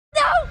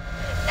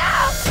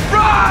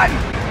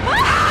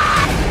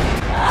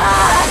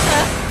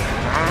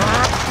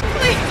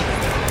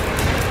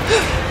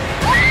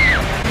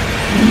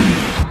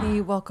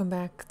welcome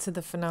back to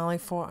the finale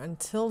for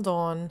Until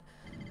Dawn.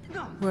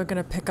 We're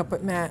gonna pick up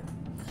with Matt.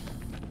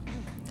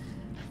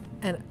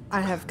 And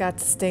I have got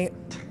to stay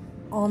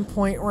on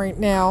point right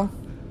now.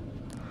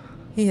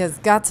 He has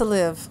got to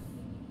live.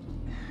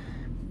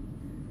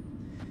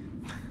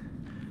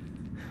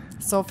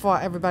 So far,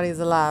 everybody's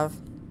alive.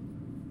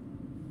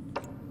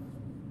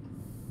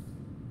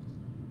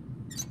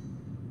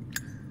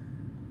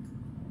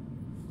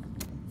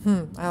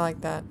 I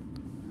like that.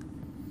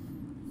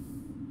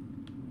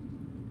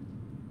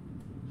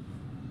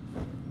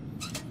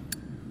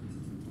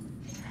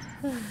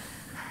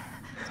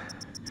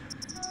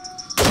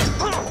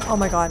 Oh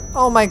my god.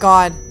 Oh my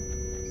god.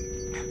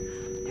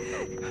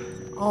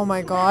 Oh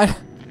my god.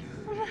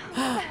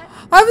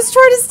 I was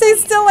trying to stay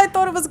still. I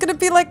thought it was gonna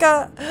be like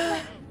a...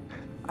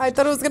 I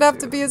thought it was gonna have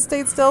to be a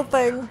stay still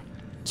thing.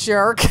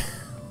 Jerk.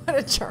 What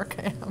a jerk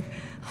I am.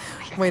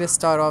 Way to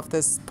start off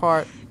this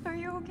part. Are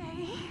you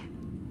okay?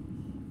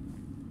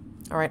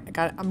 Alright, I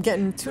got it. I'm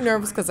getting too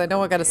nervous because I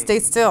know I gotta stay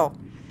still.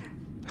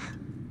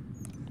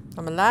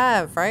 I'm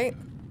alive, right?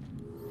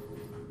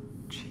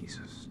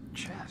 Jesus,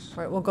 Jess.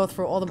 Alright, we'll go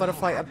through all the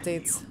butterfly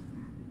updates.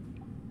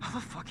 How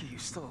the fuck are you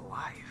still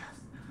alive?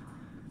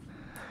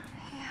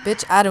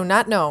 Bitch, I do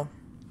not know.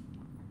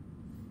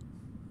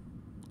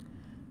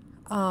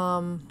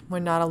 We're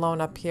not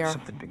alone up here.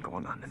 Something been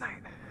going on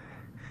tonight.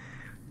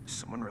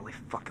 Someone really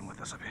fucking with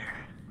us up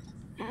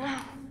here. No.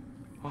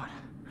 What?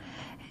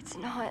 It's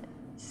not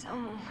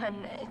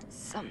someone, it's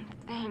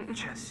something.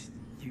 Jess,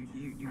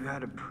 you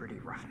had a pretty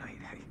rough night.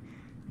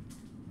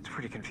 It's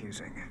pretty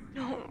confusing.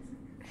 No.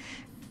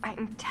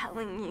 I'm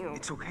telling you.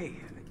 It's okay.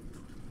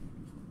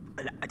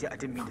 I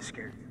didn't mean to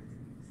scare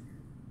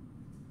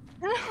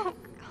you. No,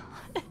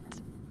 God.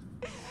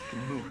 Can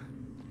you move?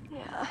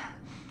 Yeah.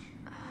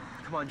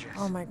 Come on, Jess.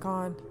 Oh my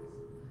god.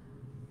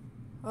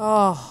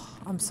 Oh,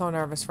 I'm so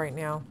nervous right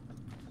now.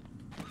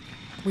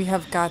 We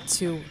have got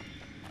to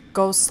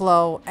go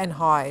slow and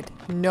hide.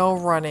 No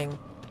running.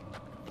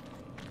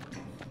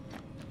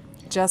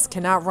 Jess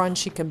cannot run.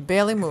 She can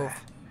barely move.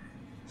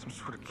 Some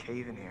sort of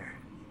cave in here.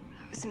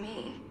 It was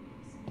me.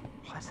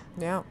 What?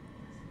 Yeah.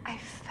 I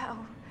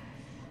fell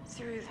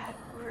through that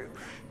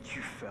roof.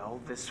 You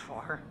fell this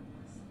far?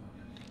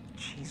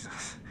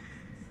 Jesus.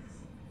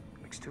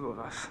 Makes two of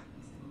us.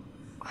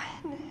 What?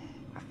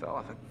 I fell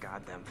off a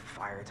goddamn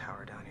fire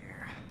tower down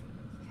here.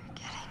 You're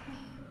kidding me.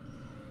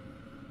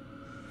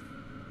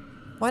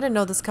 Well, I didn't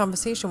know this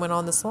conversation went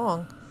on this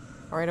long.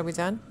 Alright, are we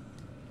done?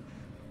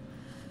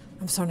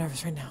 I'm so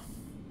nervous right now.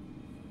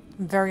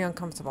 I'm very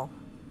uncomfortable.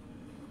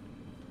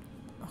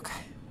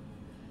 Okay.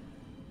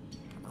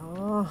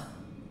 Oh.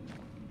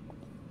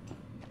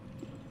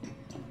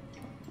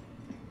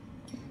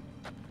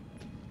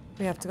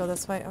 We have to go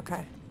this way?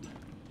 Okay.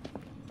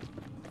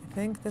 I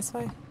think this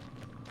way?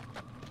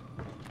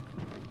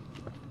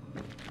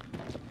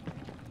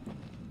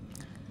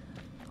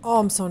 Oh,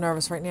 I'm so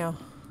nervous right now.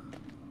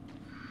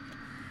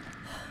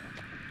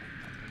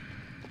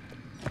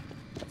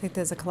 I think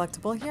there's a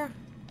collectible here?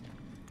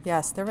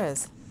 Yes, there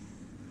is.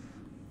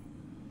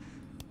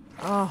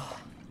 Oh.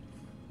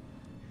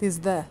 These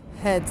are the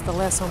heads. The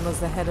last one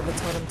was the head of the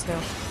totem too.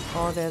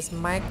 Oh, there's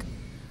Mike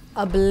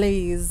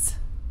Ablaze.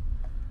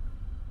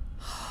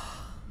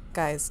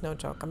 Guys, no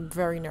joke. I'm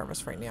very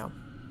nervous right now.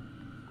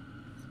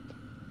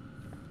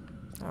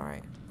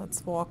 Alright,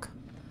 let's walk.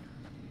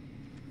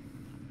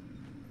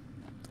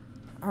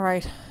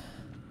 Alright.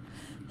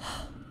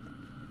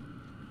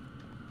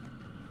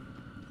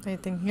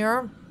 Anything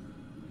here?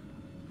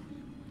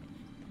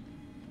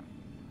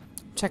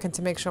 Checking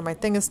to make sure my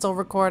thing is still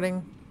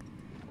recording.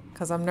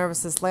 Because I'm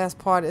nervous this last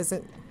part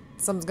isn't...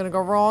 Something's gonna go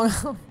wrong.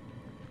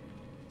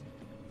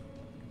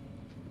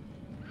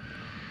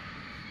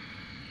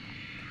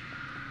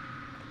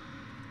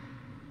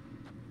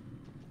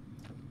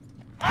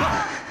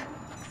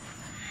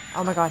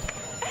 Oh my god.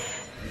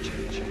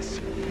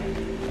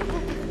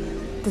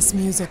 This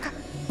music.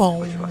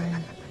 Boom.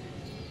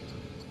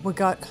 We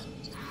got...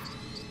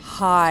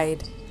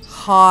 Hide.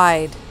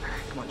 Hide.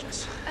 Come on,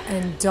 Jess.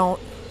 And don't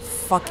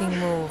fucking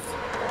move.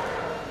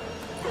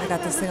 I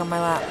got this thing on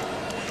my lap.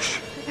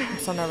 I'm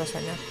so nervous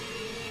right now.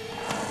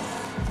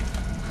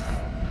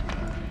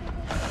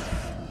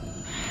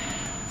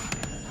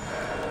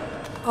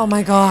 Oh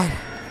my god.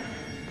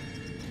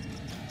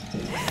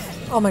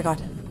 Oh my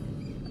god.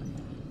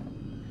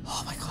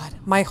 Oh my god.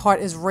 My heart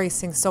is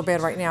racing so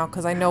bad right now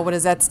because I know what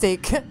is at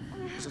stake.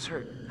 Does this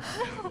hurt?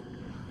 Oh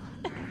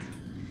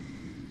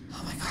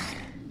my god.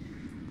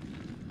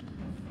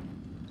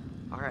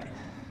 Alright.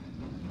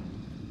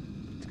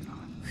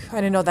 I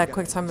didn't know that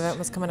quick time event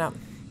was coming up.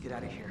 Get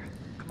out of here.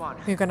 Come on.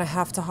 You're gonna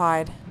have to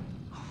hide.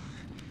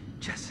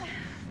 Jess.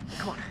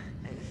 Come on.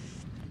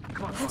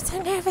 Come on. I'm so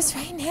nervous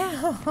right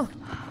now.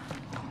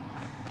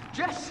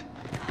 Jess!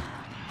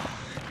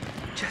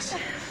 Jess.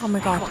 Oh my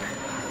god.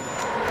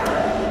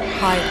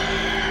 Hide.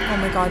 Oh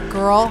my god,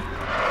 girl.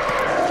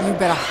 You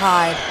better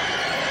hide.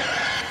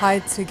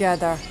 Hide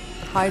together.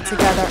 Hide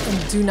together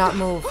and do not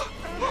move.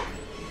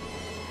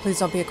 Please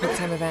don't be a quick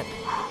time event.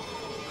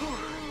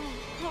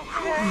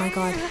 Oh my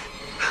god.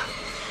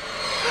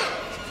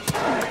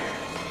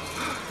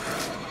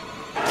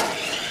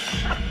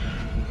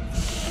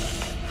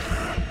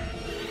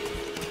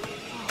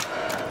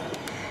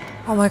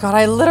 Oh my god,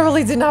 I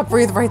literally did not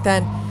breathe right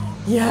then.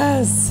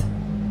 Yes!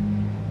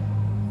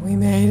 We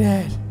made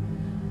it.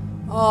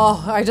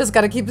 Oh, I just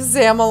gotta keep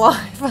Sam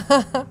alive.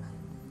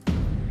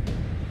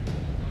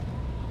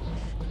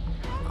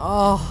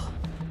 Oh.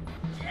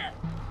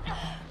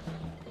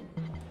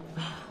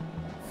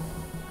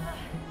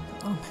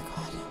 Oh my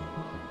god.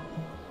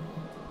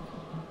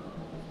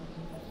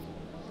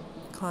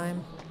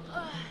 Climb.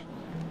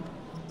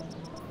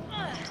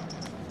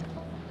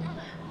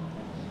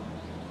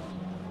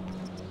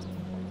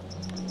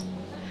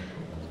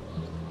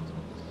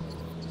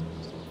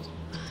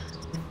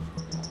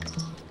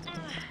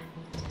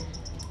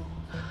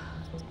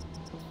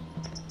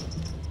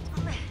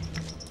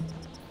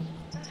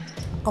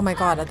 Oh my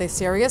god, are they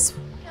serious?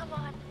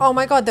 Oh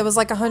my god, there was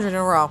like 100 in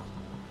a row.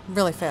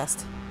 Really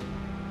fast.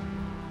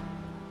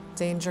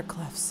 Danger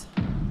cliffs.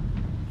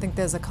 I think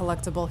there's a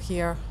collectible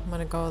here. I'm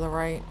gonna go to the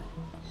right.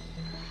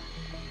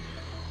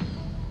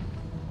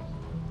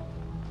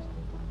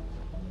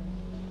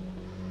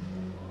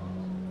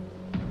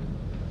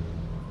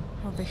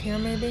 Over here,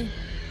 maybe?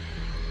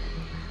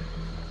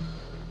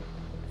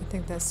 I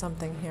think there's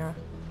something here.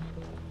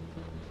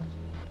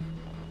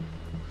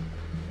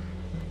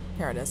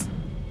 Here it is.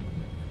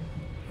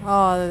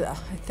 Oh,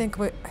 I think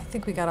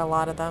we got a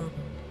lot of them.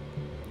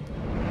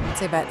 I'd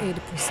say about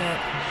 80%.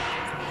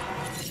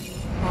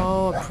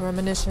 Oh, a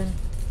premonition.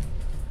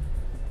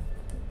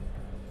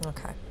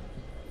 Okay.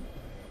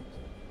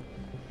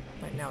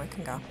 Right now we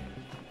can go.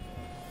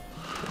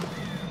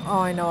 Oh,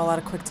 I know a lot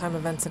of quick time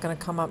events are gonna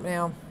come up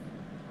now.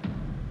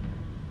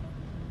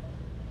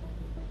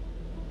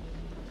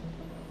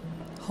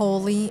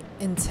 Holy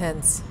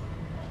intense.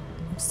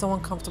 I'm so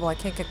uncomfortable. I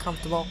can't get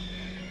comfortable.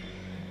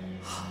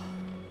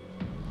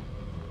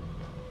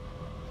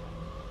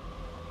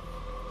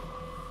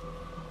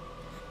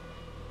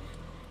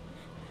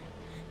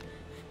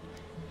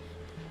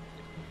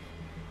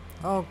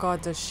 Oh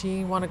god, does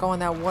she want to go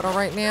in that water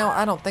right now?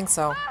 I don't think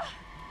so.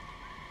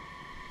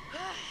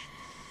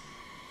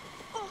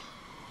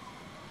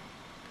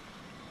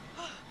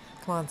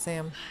 Come on,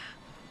 Sam.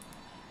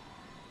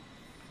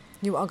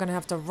 You are gonna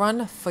have to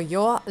run for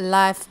your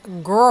life,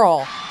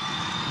 girl.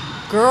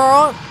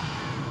 Girl!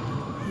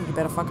 You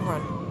better fucking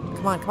run.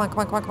 Come on, come on, come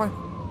on, come on, come on.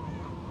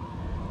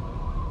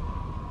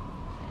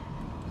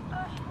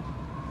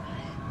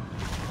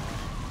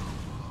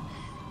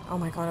 Oh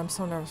my god, I'm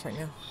so nervous right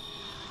now.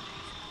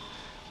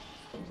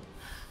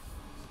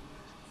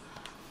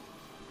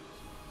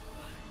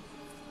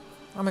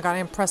 Oh my god, I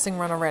am pressing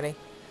run already.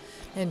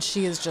 And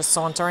she is just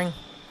sauntering.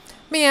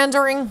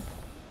 Meandering.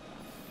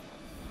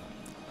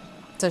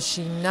 Does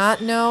she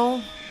not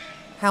know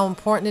how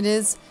important it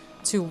is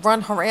to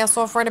run her ass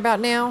off right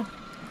about now?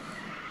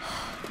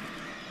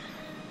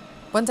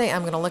 One day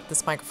I'm going to lick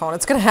this microphone.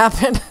 It's going to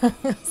happen.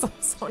 I'm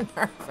so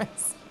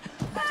nervous.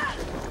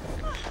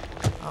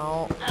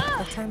 Oh,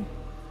 that time.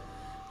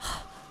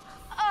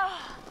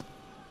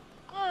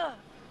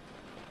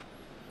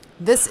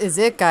 This is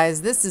it,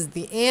 guys. This is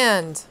the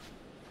end.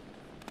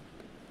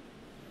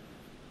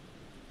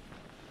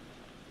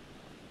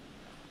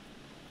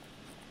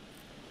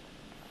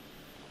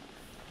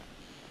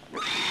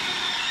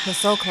 We're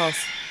so close.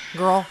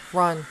 Girl,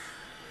 run.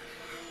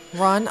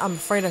 Run. I'm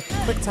afraid of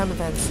quick time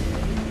events.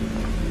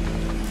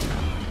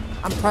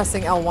 I'm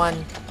pressing L1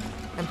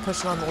 and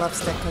pushing on the left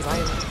stick because I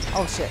am...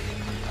 Oh, shit.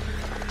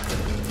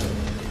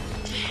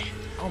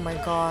 Oh, my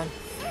God.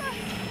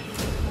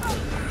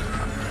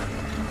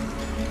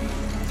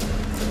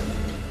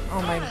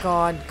 Oh, my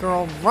God.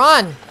 Girl,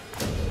 run!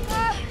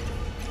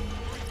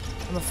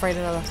 I'm afraid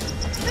of another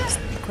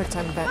quick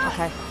time event.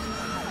 Okay.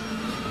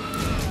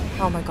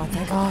 Oh, my God.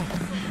 Thank God.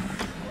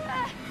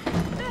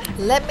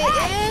 Let me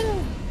in!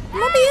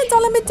 Let me in!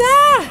 Don't let me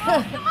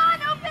die! Come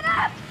on, open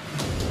up!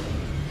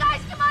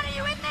 Guys, come on, are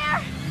you in there?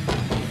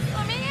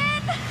 Let me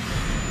in!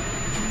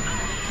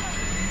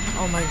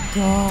 Oh my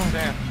god.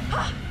 Sam.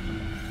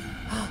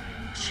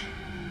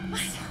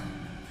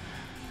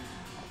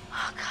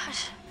 Oh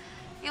gosh,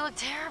 you look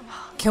terrible.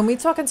 Can we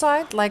talk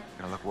inside? Like,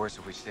 It's gonna look worse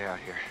if we stay out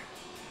here.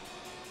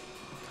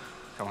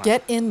 Come on.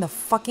 get in the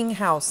fucking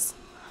house.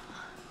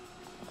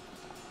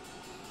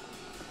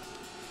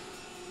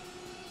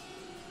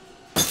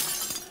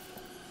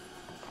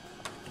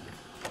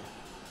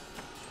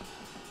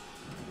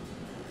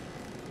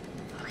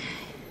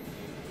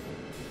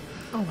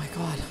 Oh my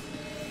god.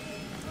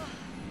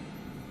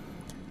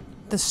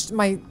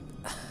 My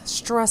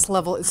stress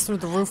level is through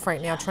the roof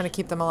right now, trying to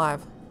keep them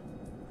alive.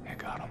 You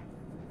got him.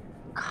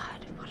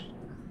 God, what an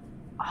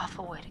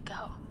awful way to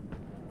go.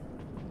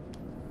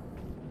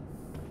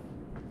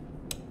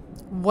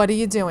 What are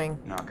you doing?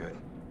 Not good.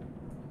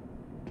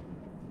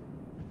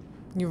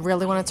 You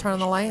really want to turn on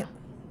the light?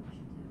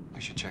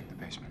 We should check the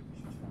basement.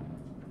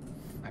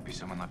 Might be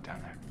someone left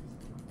down there.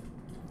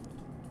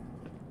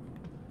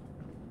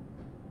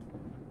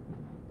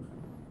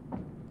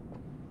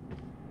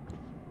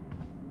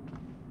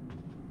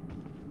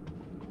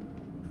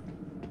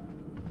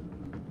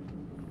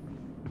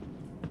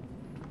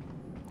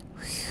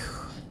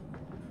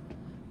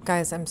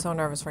 Guys, I'm so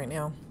nervous right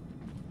now.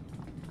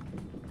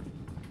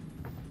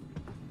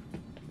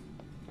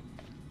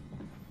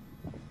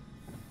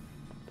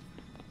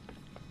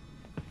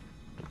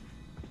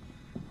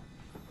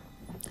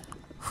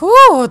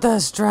 Whew, the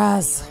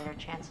stress. Greater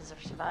chances of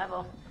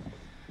survival.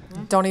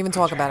 Don't even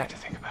talk about it. To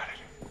think about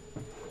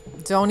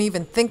it. Don't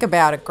even think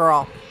about it,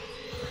 girl.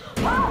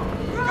 Go, go,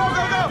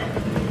 go!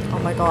 Oh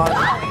my god.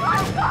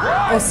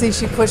 Oh, see,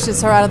 she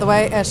pushes her out of the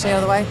way. Ashley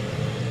out of the way.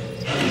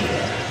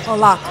 Oh,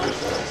 lock.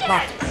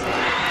 Lock.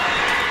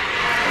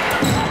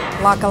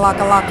 Locka,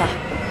 locka,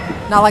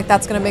 locka. Not like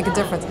that's gonna make a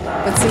difference.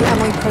 But see,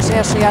 Emily, push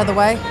Ashley out of the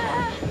way.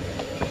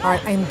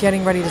 Alright, I am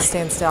getting ready to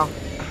stand still.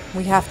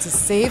 We have to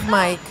save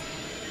Mike.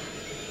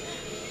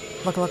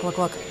 Look, look, look,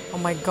 look. Oh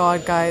my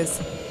god,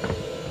 guys.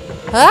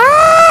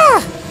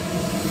 Ah!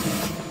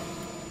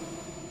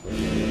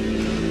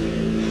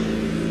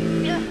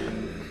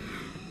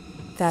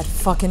 That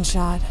fucking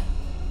shot.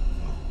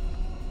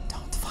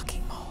 Don't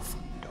fucking move.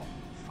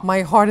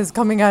 My heart is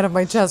coming out of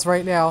my chest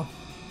right now.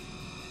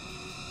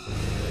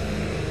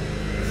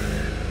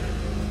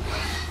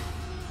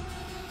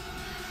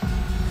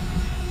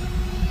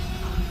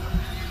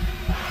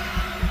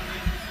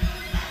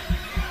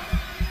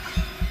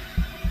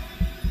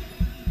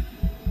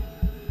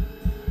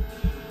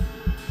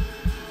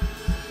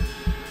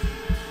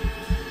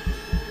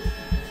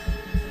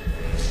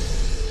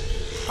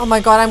 Oh my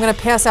god, I'm gonna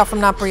pass out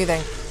from not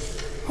breathing.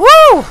 Woo!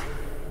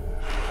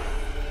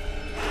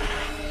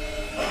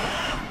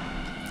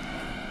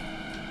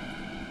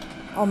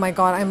 Oh my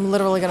god, I'm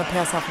literally gonna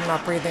pass out from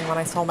not breathing when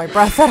I saw my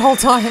breath that whole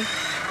time.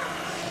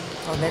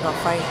 Oh, they're gonna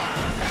fight.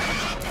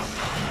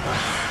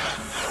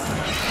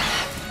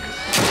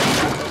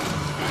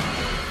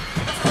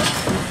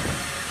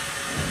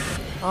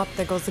 Oh,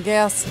 there goes the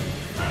gas.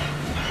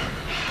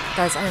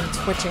 Guys, I am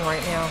twitching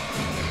right now.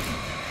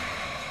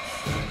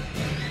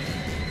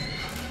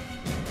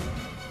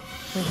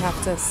 We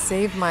have to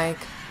save Mike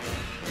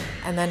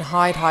and then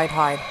hide, hide,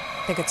 hide.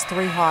 I think it's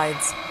 3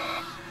 hides.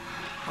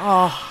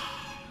 Oh.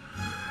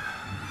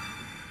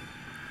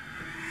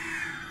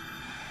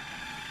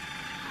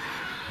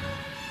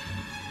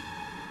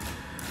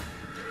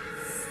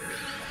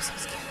 I'm so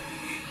scared.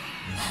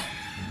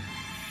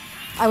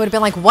 I would have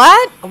been like,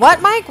 what?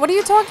 What, Mike? What are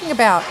you talking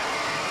about?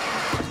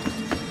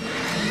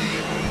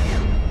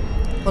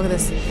 Look at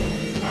this.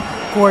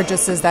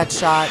 Gorgeous is that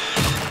shot.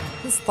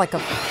 This is like a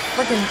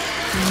freaking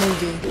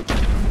movie.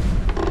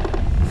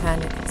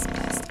 Panic is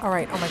pissed.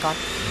 Alright, oh my god.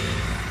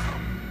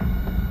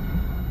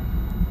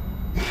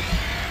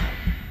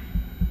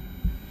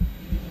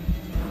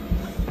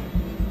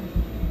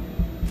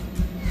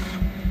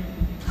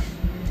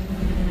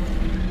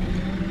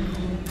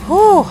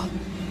 Whew.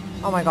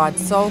 Oh my god,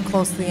 so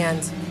close to the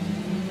end.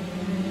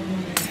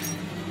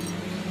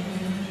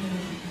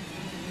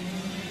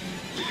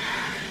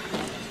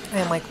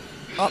 And like,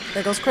 oh,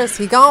 there goes Chris.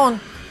 He gone.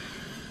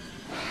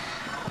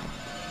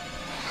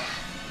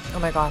 Oh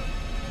my god.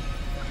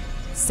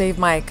 Save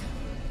Mike.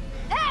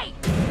 Hey!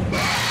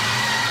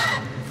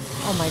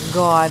 Oh my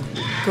god.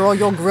 Girl,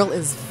 your grill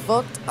is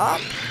fucked up.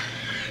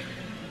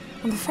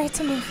 I'm afraid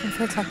to move. I'm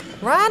afraid to talk.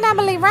 Run,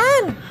 Emily,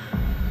 run!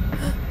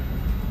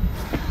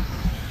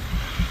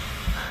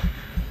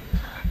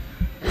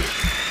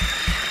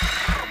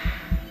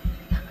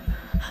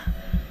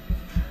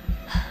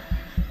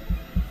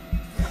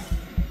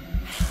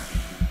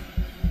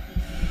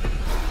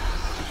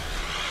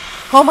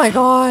 Oh my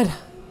god.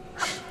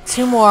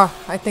 2 more.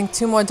 I think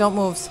 2 more don't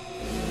moves.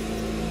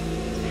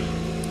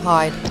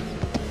 Hide.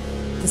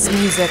 This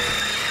music.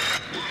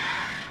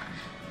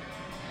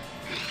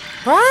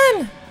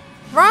 Run!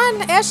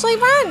 Run! Ashley,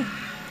 run!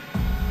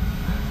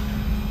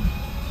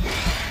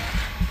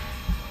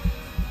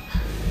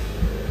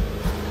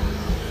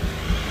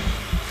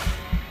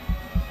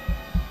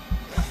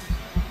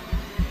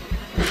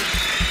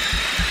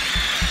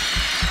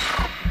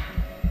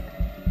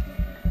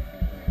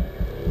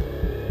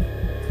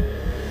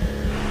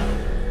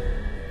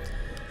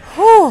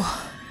 Whew.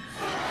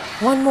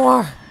 1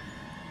 more.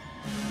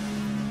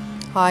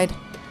 Hide.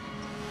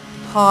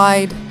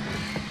 Hide.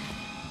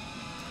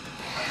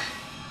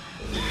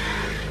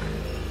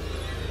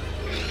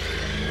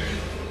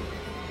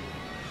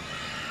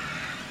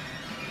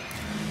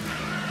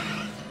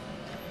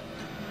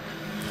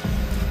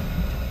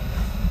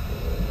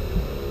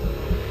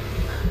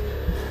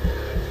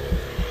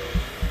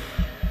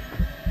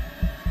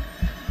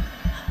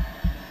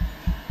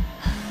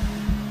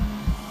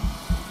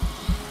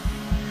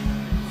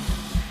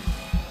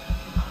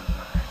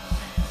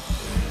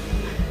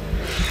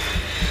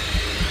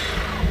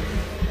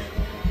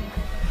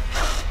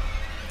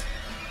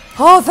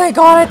 Oh, thank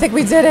God, I think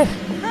we did it.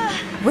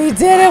 We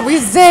did it. We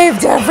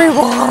saved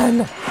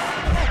everyone.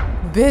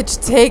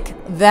 Bitch, take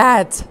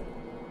that.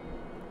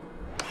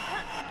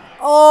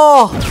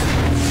 Oh.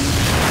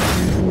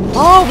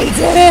 Oh, we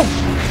did it.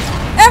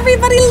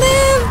 Everybody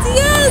lived.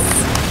 Yes.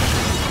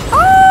 Oh,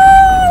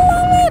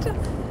 I love it.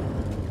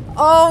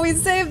 Oh, we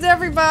saved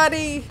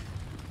everybody.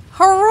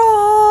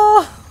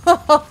 Hurrah.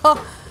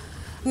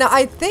 Now,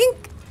 I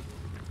think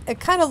it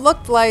kind of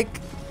looked like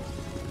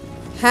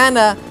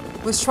Hannah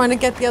was trying to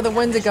get the other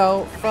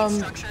Wendigo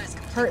from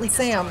hurting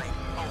Sam.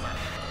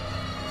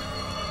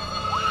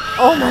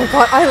 Oh my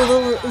God, I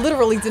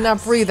literally did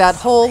not breathe that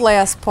whole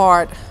last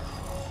part.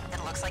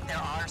 Looks like there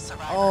are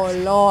survivors. Oh,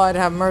 Lord,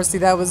 have mercy.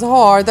 That was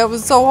hard. That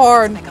was so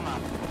hard. Pick 'em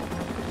up.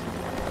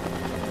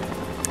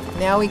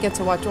 Now we get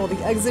to watch all the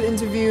exit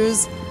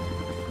interviews.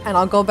 And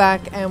I'll go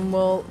back and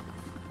we'll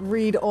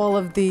read all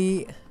of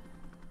the...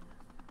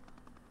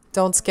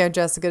 Don't scare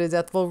Jessica to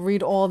death. We'll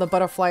read all the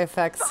butterfly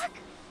effects.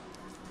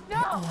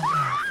 No!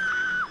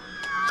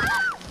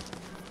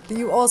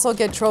 You also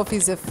get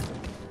trophies if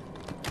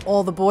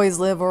all the boys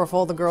live or if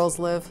all the girls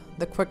live.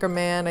 The Quicker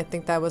Man, I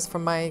think that was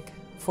from Mike.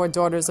 4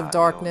 Daughters of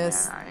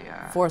Darkness. The old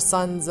man, 4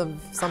 Sons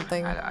of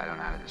something. I don't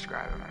know how to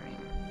describe him.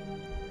 I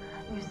mean,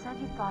 You said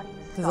you thought he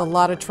was There's a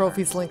lot of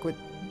trophies linked with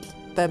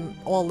them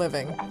all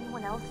living. Did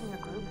anyone else in your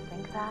group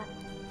think that?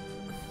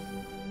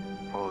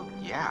 well,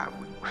 yeah.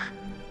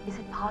 Is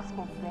it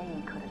possible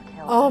they could have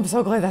killed Oh, him? I'm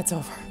so glad that's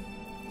over.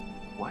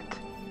 What?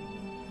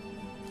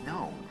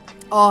 No.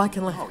 Oh, I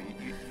can No, laugh.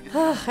 you I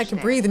can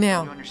understand. breathe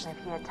now. You understand.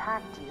 If he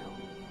attacked you,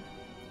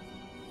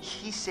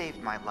 He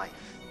saved my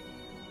life,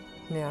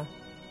 Yeah.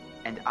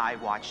 and I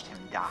watched him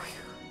die.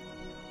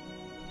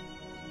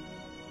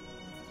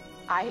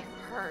 I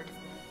heard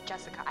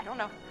Jessica. I don't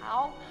know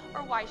how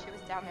or why she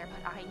was down there,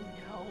 but I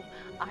know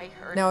I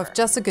heard Now, her. if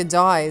Jessica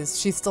dies,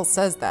 she still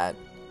says that.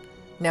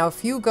 Now,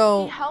 if you He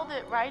go held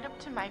it right up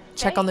to my face.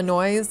 check on the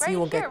noise, right you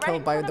will here, get right killed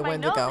in by front the of my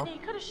nose, Wendigo. and he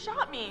could have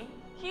shot me.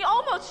 He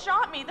almost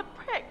shot me, the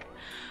prick.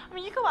 I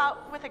mean, you go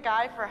out with a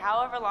guy for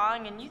however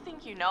long, and you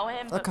think you know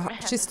him, Look, but man,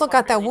 she's this still one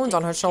got that really wound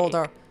on takes her the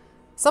shoulder. cake.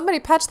 Somebody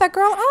patch that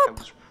girl I up.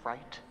 was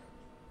right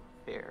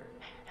there,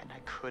 and I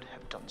could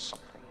have done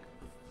something.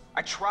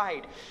 I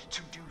tried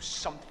to do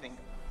something.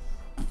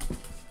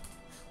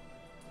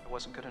 It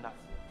wasn't good enough.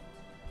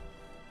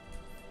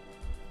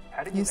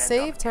 How did You end up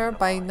saved in her the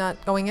by mine?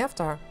 not going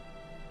after her.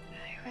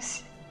 I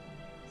was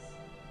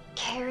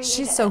carried.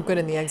 She's so good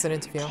in the and exit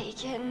interview.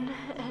 Taken,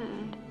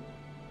 and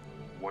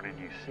What did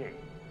you see?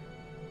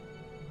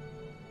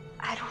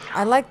 I don't know.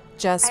 I like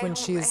Jess I when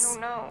don't- she's I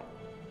don't know.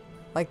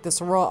 like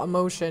this raw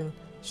emotion.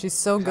 She's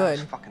so He's out of good.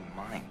 his fucking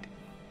mind.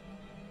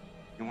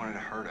 He wanted to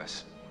hurt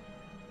us.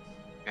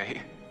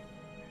 Okay?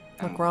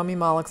 Look, Rami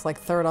Malek's like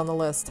 3rd on the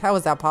list. How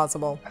is that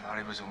possible? I thought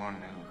he was the one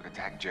who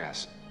attacked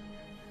Jess.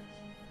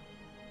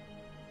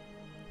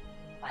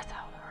 I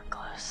thought we were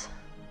close.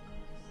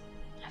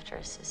 After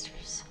his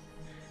sisters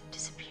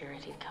disappeared,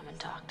 he'd come and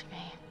talk to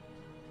me.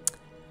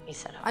 He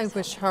said I was the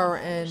wish only one her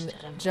who and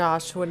understood him.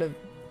 Josh would have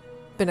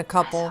been a I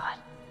couple. thought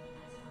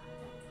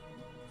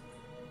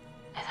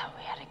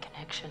we had a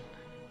connection.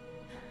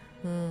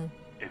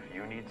 If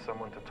you need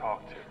someone to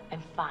talk to,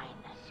 I'm fine.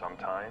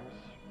 sometimes,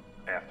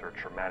 after a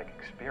traumatic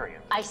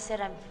experience, I said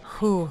I'm fine.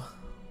 Whew.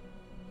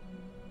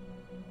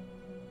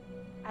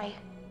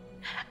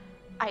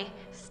 I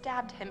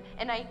stabbed him,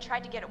 and I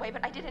tried to get away,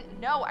 but I didn't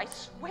know. I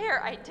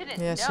swear I didn't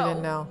know. Yeah, she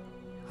didn't know.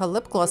 Her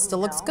lip gloss still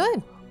looks know?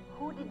 good.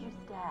 Who did you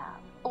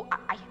stab? Oh,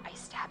 I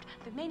stabbed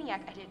the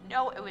maniac. I didn't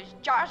know it was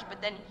Josh,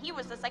 but then he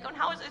was the psycho, and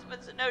how was I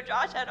supposed to know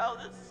Josh had all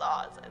this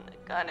sauce and the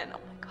gun, and oh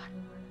my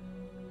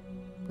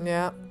god.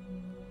 Yeah,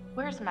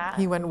 Where's Matt?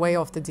 he went way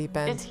off the deep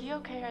end. Is he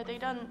okay? Are they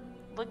done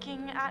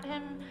looking at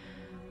him?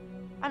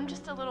 I'm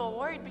just a little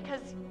worried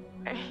because,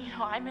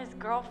 I'm his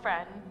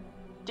girlfriend.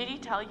 Did he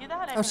tell you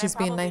that? I mean, she's I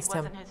being probably nice to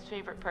him. wasn't his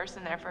favorite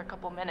person there for a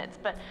couple minutes,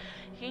 but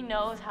he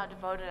knows how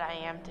devoted I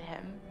am to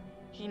him.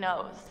 He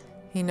knows.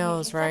 He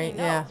knows, said he right?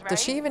 Yeah. knows,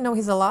 Does she right? even know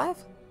he's alive?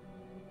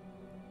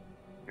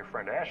 your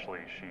friend Ashley,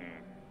 she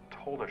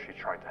told us she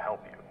tried to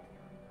help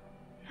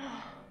you.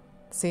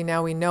 See,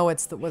 now we know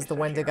was She the said she heard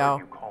Wendigo.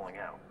 you calling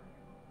out.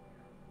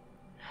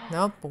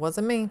 Nope, it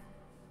wasn't me.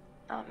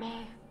 Not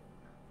me.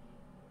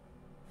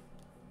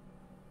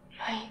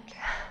 Mike.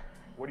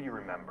 What do you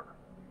remember?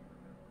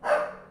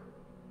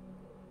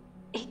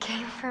 He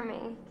came for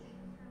me.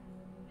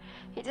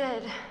 He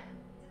did.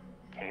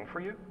 Came for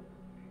you?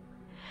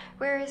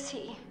 Where is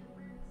he?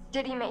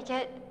 Did he make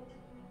it?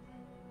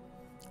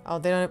 Oh,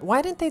 they don't.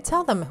 Why didn't they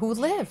tell them who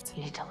lived?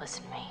 You need to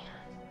listen to me.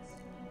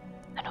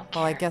 I don't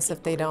care Well, I guess you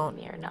if they believe don't-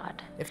 me or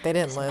not. if they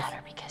didn't Doesn't live.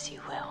 matter because you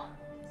will.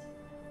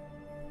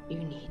 You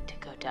need to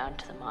go down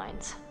to the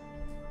mines.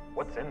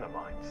 What's in the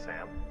mine,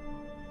 Sam?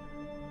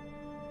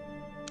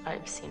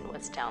 I've seen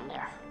what's down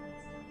there.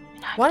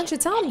 and I'd Why don't you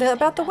give tell them anything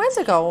about the to see it.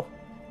 Wendigo?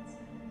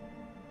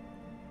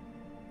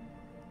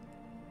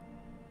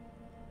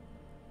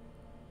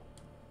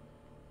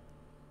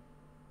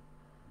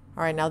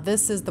 All right, now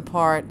this is the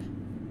part.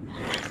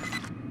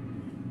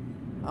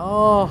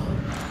 Oh.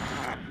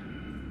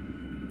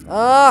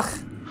 Ugh.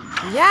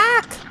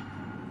 Yuck.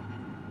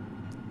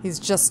 He's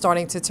just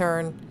starting to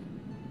turn.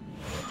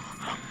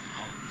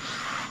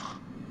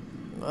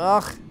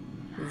 Ugh.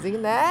 He's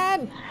eating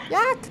that.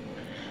 Yuck.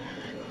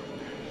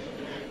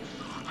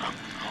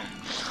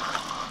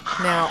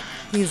 Now,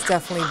 he's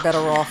definitely better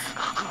off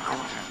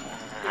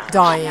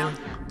dying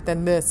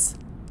than this.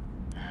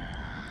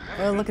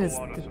 Oh, look at his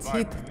the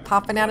teeth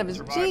popping out of his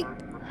cheek.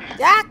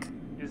 Yuck!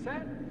 Is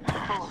that?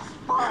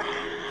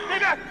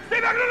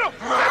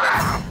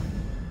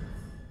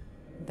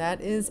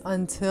 That is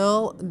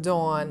Until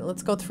Dawn.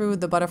 Let's go through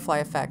the butterfly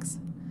effects.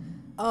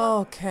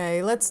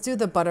 Okay, let's do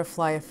the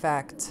butterfly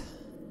effect.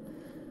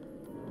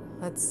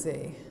 Let's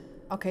see.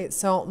 Okay,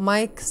 so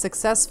Mike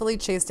successfully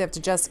chased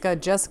after Jessica.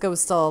 Jessica was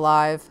still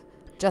alive.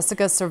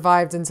 Jessica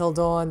survived until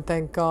dawn,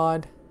 thank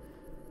God.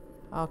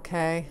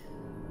 Okay.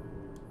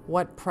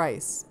 What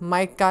price?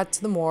 Mike got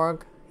to the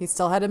morgue. He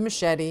still had a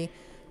machete.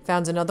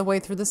 Found another way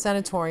through the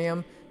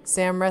sanatorium.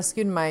 Sam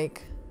rescued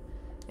Mike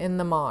in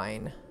the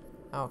mine.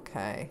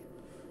 Okay.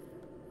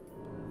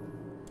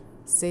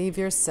 Save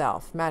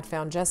yourself. Matt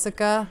found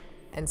Jessica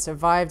and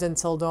survived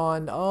until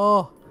dawn.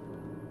 Oh.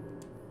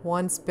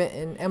 Once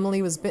bitten.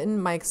 Emily was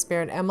bitten. Mike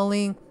spared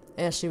Emily.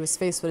 Ashley was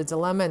faced with a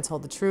dilemma and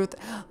told the truth.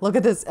 Look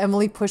at this.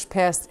 Emily pushed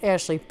past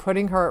Ashley,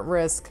 putting her at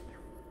risk.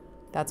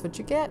 That's what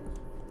you get.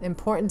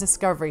 Important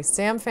discovery.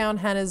 Sam found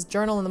Hannah's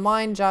journal in the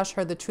mine. Josh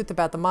heard the truth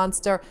about the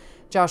monster.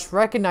 Josh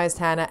recognized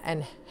Hannah,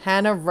 and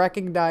Hannah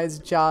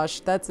recognized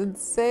Josh. That's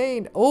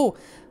insane. Oh,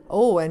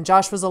 and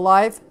Josh was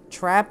alive,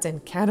 trapped,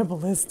 and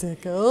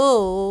cannibalistic.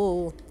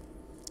 Oh,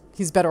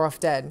 he's better off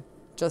dead.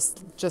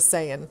 Just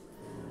saying.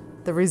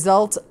 The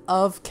result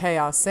of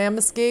chaos. Sam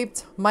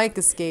escaped. Mike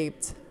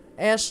escaped.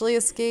 Ashley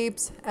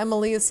escaped.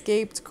 Emily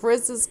escaped.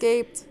 Chris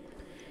escaped.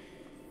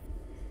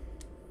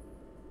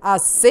 I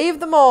saved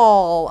them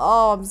all.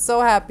 Oh, I'm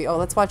so happy. Oh,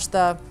 let's watch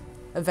the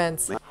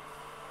events.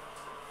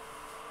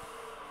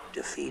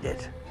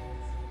 Defeated.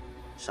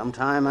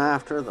 Sometime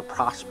after, the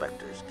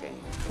prospectors came.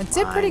 It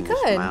did pretty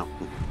good.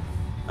 Mountain,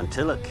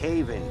 until a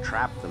cave-in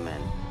trapped the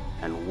men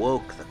and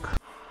woke the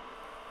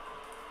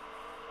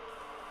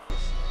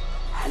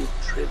and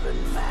driven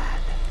mad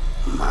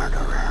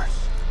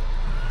murderers,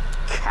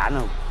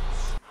 cannibals,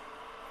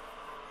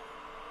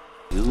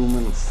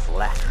 human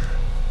flesh.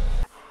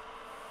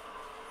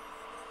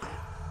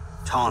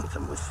 Taunt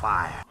them with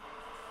fire.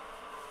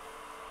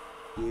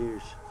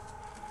 Years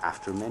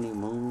after many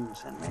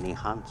moons and many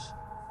hunts,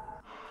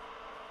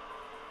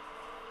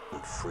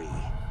 and free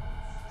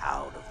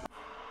out of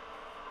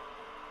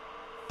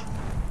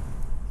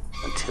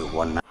until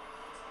one night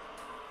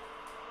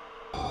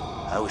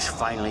I was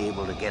finally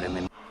able to get him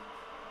in.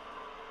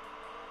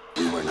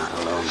 We were not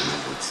alone in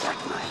the woods that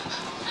night.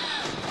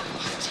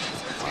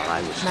 While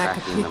I was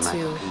tracking the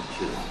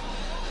Macapitu,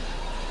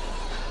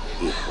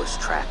 it was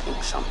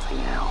tracking something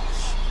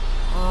else.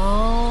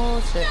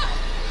 Oh, shit.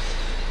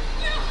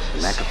 The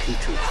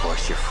Macapitu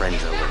forced your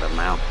friends over the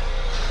mountain.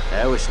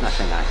 There was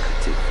nothing I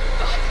could do.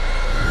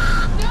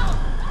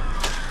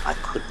 I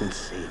couldn't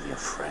save your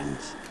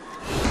friends,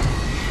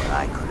 but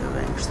I could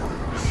avenge them.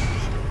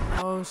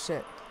 Oh,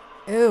 shit.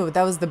 Ew,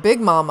 that was the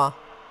big mama.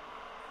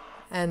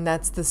 And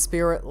that's the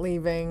spirit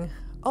leaving.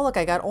 Oh, look,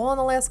 I got all in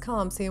the last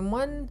column. See,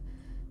 1,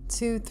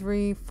 2,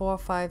 3, 4,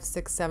 5,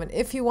 6, 7.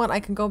 If you want, I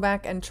can go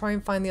back and try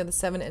and find the other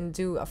 7 and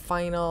do a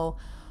final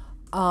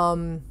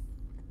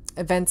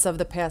events of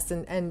the past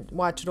and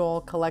watch it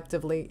all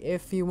collectively.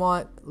 If you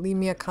want, leave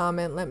me a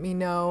comment. Let me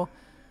know.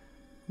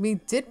 We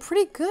did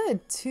pretty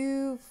good.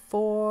 2,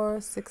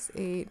 4, 6,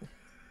 8,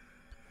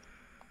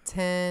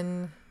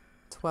 10,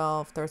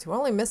 12, 13. We're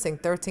only missing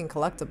 13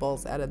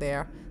 collectibles out of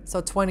there.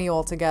 So 20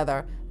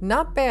 altogether.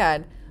 Not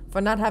bad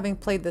for not having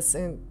played this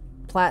in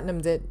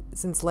Platinum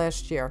since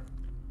last year.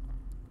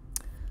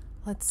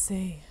 Let's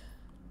see.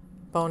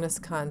 Bonus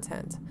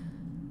content.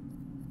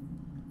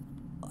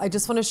 I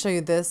just want to show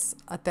you this.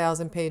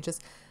 1,000 pages.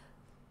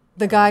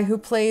 The guy who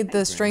played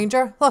the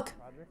stranger. Look.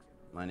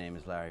 My name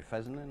is Larry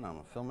Fessenden. I'm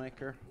a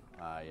filmmaker.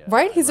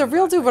 Right? He's a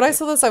real dude. When I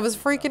saw this, I was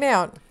freaking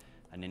out.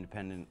 An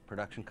independent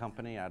production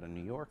company out of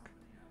New York.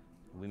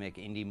 We make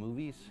indie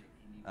movies.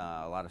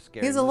 A lot of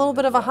scary. He's a little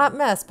bit of a hot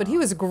mess, but he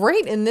was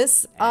great in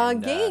this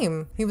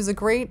game. He was a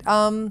great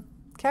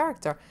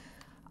character.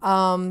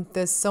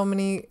 There's so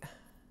many.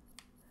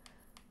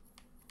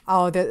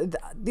 Oh,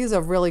 these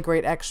are really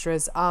great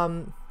extras.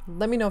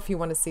 Let me know if you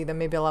want to see them.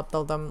 Maybe I'll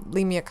upload them.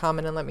 Leave me a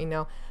comment and let me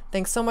know.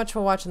 Thanks so much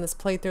for watching this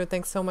playthrough.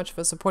 Thanks so much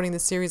for supporting the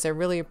series. I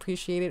really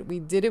appreciate it. We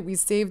did it. We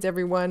saved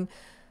everyone.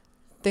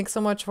 Thanks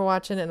so much for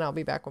watching, and I'll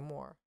be back with more.